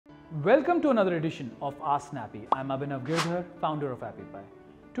Welcome to another edition of Ask Appy. I'm Abhinav Girdhar, founder of Appy Pie.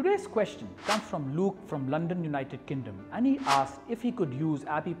 Today's question comes from Luke from London, United Kingdom, and he asked if he could use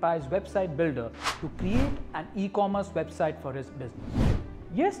Appy Pie's website builder to create an e-commerce website for his business.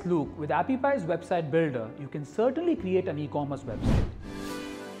 Yes, Luke, with Appy Pie's website builder, you can certainly create an e-commerce website.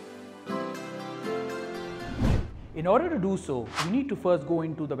 In order to do so, you need to first go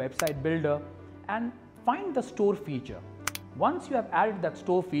into the website builder and find the store feature. Once you have added that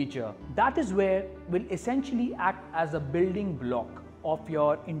store feature, that is where will essentially act as a building block of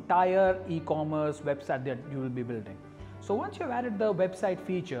your entire e-commerce website that you will be building. So once you have added the website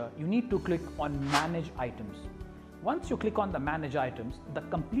feature, you need to click on Manage Items. Once you click on the Manage Items, the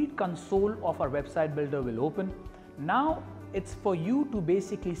complete console of our website builder will open. Now it's for you to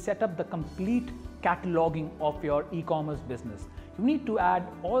basically set up the complete cataloging of your e-commerce business. You need to add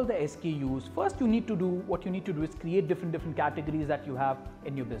all the SKUs. First, what you need to do is create different categories that you have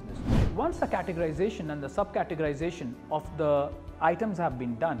in your business. Once the categorization and the subcategorization of the items have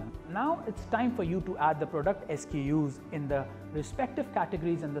been done, now it's time for you to add the product SKUs in the respective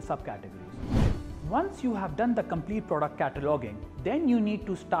categories and the subcategories. Once you have done the complete product cataloging, then you need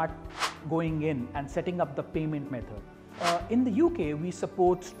to start going in and setting up the payment method. In the UK, we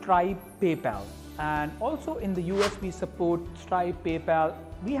support Stripe, PayPal, and also in the US, we support Stripe, PayPal.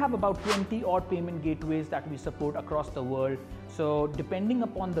 We have about 20 odd payment gateways that we support across the world. So depending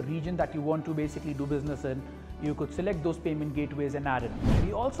upon the region that you want to basically do business in, you could select those payment gateways and add it.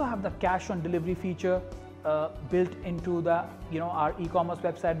 We also have the cash on delivery feature built into the our e-commerce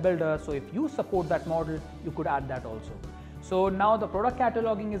website builder. So if you support that model, you could add that also. So now the product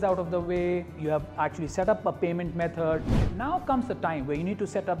cataloging is out of the way, you have actually set up a payment method. Now comes the time where you need to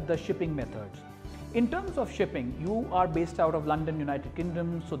set up the shipping methods. In terms of shipping, you are based out of London, United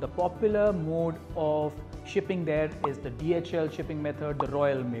Kingdom, so the popular mode of shipping there is the DHL shipping method, the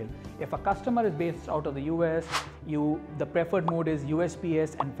Royal Mail. If a customer is based out of the US, the preferred mode is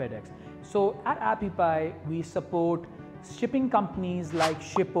USPS and FedEx. So at Appy Pie, we support shipping companies like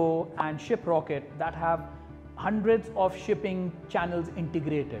Shippo and ShipRocket that have hundreds of shipping channels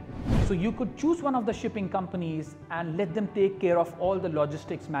integrated. So you could choose one of the shipping companies and let them take care of all the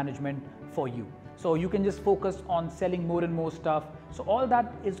logistics management for you. So you can just focus on selling more and more stuff. So all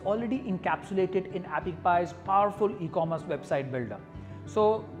that is already encapsulated in Appy Pie's powerful e-commerce website builder.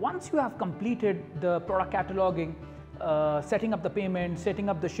 So once you have completed the product cataloging, setting up the payment, setting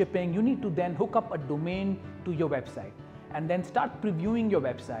up the shipping, you need to then hook up a domain to your website and then start previewing your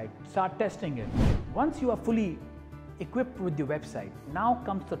website, start testing it. Once you are fully equipped with your website, now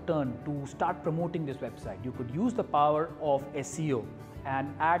comes the turn to start promoting this website. You could use the power of SEO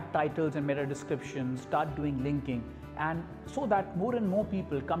and add titles and meta descriptions, start doing linking, and so that more and more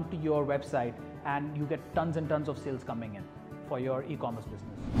people come to your website and you get tons and tons of sales coming in for your e-commerce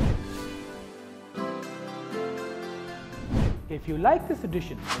business. If you like this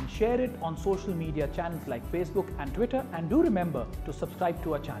edition, then share it on social media channels like Facebook and Twitter, and do remember to subscribe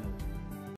to our channel.